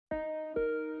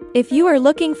If you are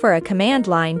looking for a command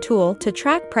line tool to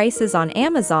track prices on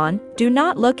Amazon, do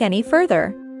not look any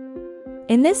further.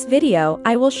 In this video,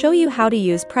 I will show you how to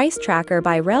use Price Tracker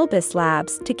by Relbis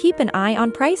Labs to keep an eye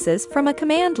on prices from a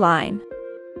command line.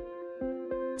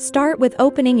 Start with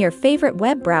opening your favorite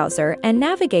web browser and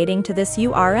navigating to this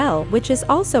URL, which is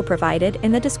also provided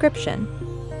in the description.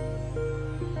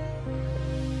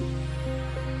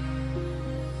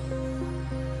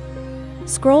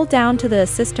 Scroll down to the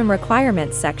System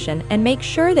Requirements section and make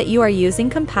sure that you are using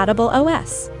compatible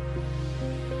OS.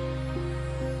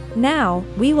 Now,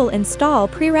 we will install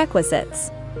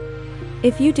prerequisites.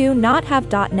 If you do not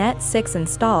have .NET 6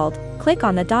 installed, click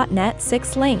on the .NET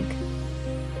 6 link.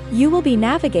 You will be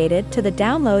navigated to the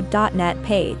Download .NET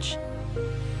page.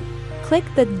 Click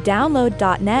the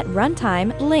Download .NET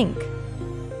Runtime link.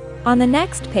 On the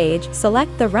next page,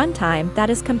 select the runtime that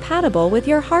is compatible with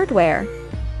your hardware.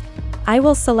 I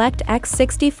will select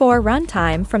x64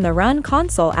 runtime from the Run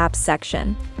Console Apps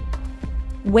section.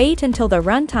 Wait until the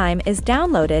runtime is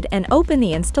downloaded and open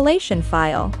the installation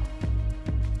file.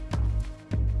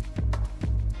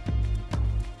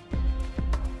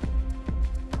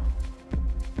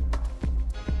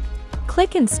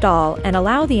 Click Install and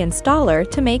allow the installer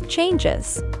to make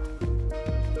changes.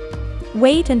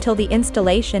 Wait until the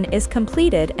installation is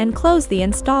completed and close the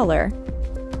installer.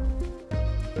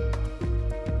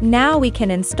 Now we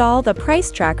can install the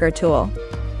Price Tracker tool.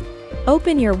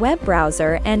 Open your web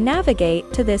browser and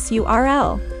navigate to this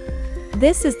URL.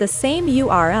 This is the same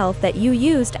URL that you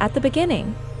used at the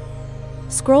beginning.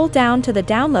 Scroll down to the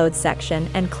Download section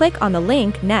and click on the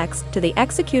link next to the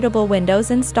executable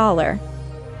Windows installer.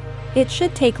 It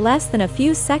should take less than a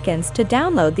few seconds to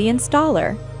download the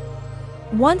installer.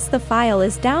 Once the file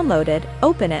is downloaded,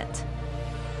 open it.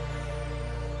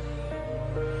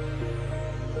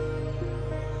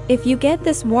 If you get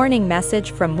this warning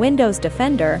message from Windows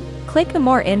Defender, click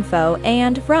More Info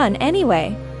and Run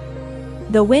anyway.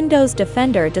 The Windows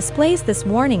Defender displays this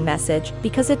warning message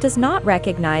because it does not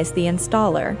recognize the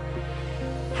installer.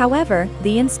 However,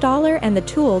 the installer and the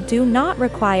tool do not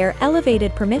require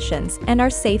elevated permissions and are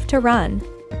safe to run.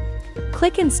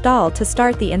 Click Install to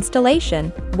start the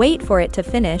installation, wait for it to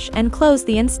finish and close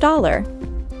the installer.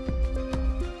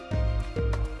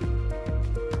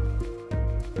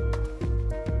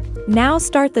 Now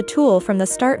start the tool from the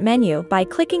Start menu by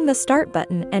clicking the Start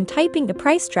button and typing the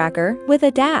Price Tracker with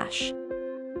a dash.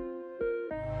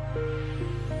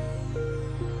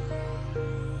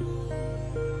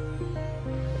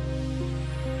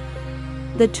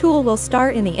 The tool will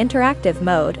start in the interactive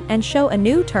mode and show a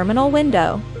new terminal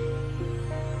window.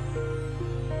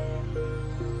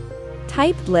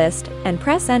 Type List and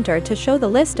press Enter to show the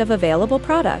list of available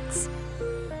products.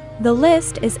 The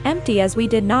list is empty as we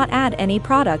did not add any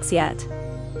products yet.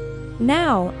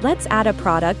 Now, let's add a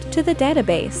product to the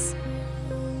database.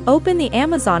 Open the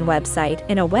Amazon website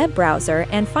in a web browser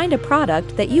and find a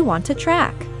product that you want to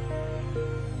track.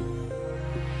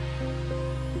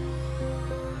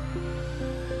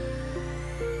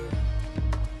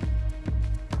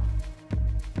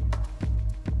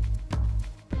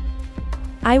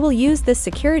 I will use this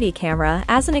security camera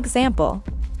as an example.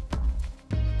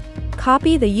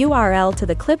 Copy the URL to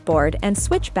the clipboard and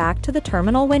switch back to the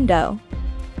terminal window.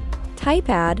 Type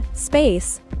add,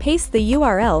 space, paste the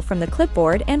URL from the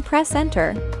clipboard and press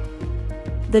Enter.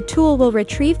 The tool will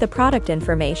retrieve the product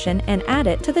information and add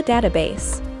it to the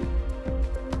database.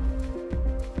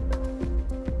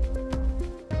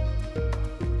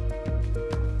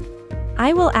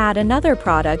 I will add another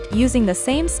product using the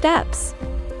same steps.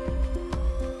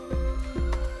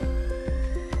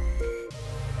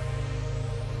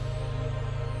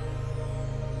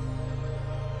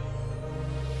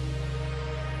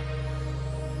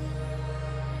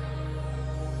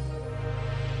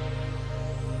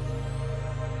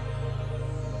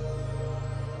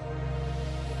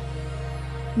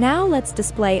 Now let's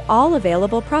display all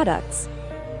available products.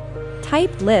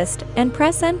 Type List and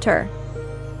press Enter.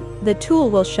 The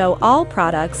tool will show all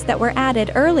products that were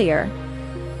added earlier.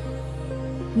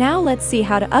 Now let's see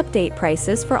how to update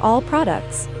prices for all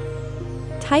products.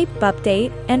 Type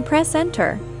Update and press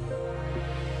Enter.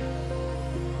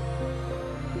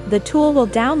 The tool will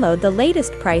download the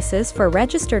latest prices for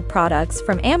registered products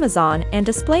from Amazon and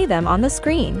display them on the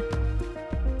screen.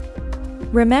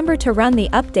 Remember to run the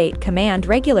update command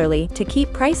regularly to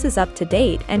keep prices up to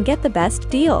date and get the best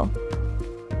deal.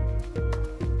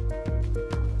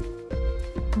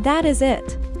 That is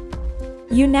it.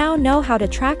 You now know how to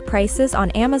track prices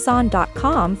on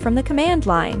Amazon.com from the command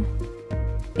line.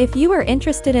 If you are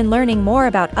interested in learning more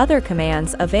about other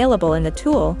commands available in the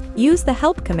tool, use the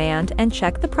Help command and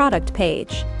check the product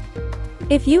page.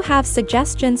 If you have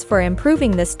suggestions for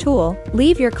improving this tool,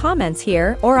 leave your comments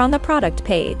here or on the product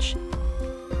page.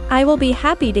 I will be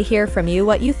happy to hear from you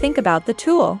what you think about the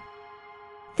tool.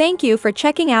 Thank you for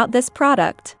checking out this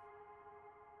product.